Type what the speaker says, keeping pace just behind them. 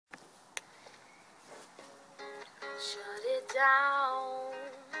down,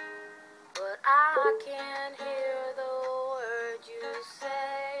 but I can't hear the words you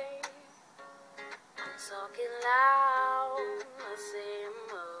say. I'm talking loud, not saying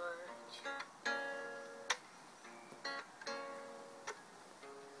much.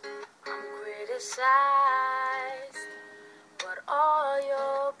 I'm criticized, but all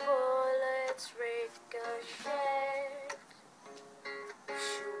your bullets ricochet. You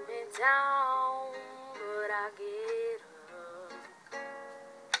shoot me down, but I get up.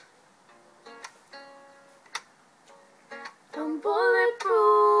 I'm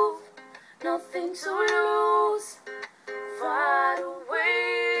bulletproof, nothing to lose. Fight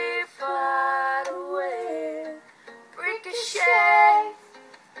away, ricochet.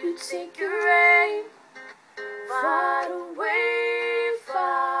 You take your aim. Fight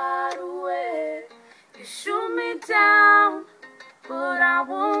away. You shoot me down, but I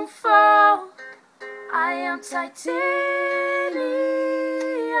won't fall. I am titanium.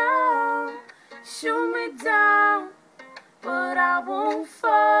 Shoot me down, but I won't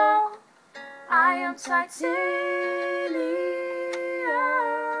fall. I am titanium.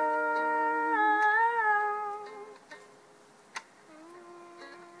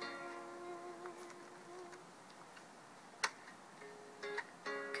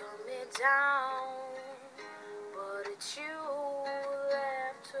 Cut me down, but it's you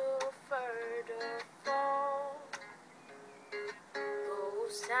left to further fall.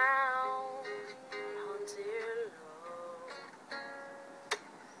 Goes down, hunted low.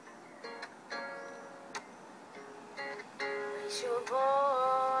 Raise your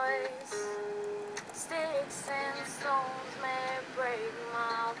voice. Sticks and stones may break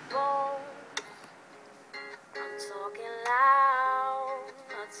my bones. I'm talking loud,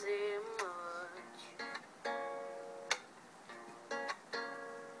 not saying much.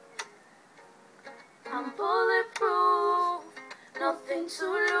 I'm bulletproof, nothing to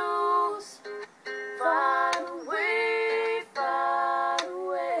lose. Fight away,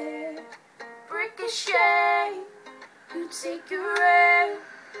 ricochet. You take your aim.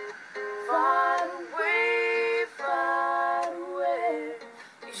 Fight away.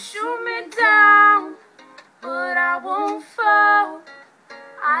 You shoot me down, but I won't fall.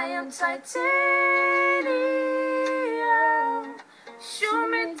 I am titanium. Shoot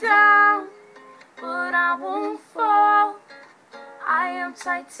me down, but I won't fall. I am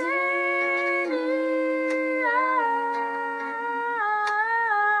titanium.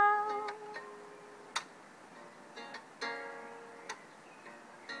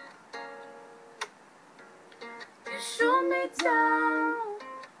 You shoot me down,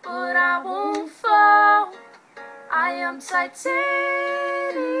 but I won't fall. I am titanium.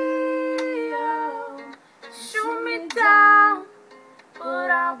 Shoot me down, but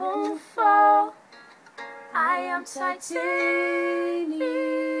I won't fall. I am titanium.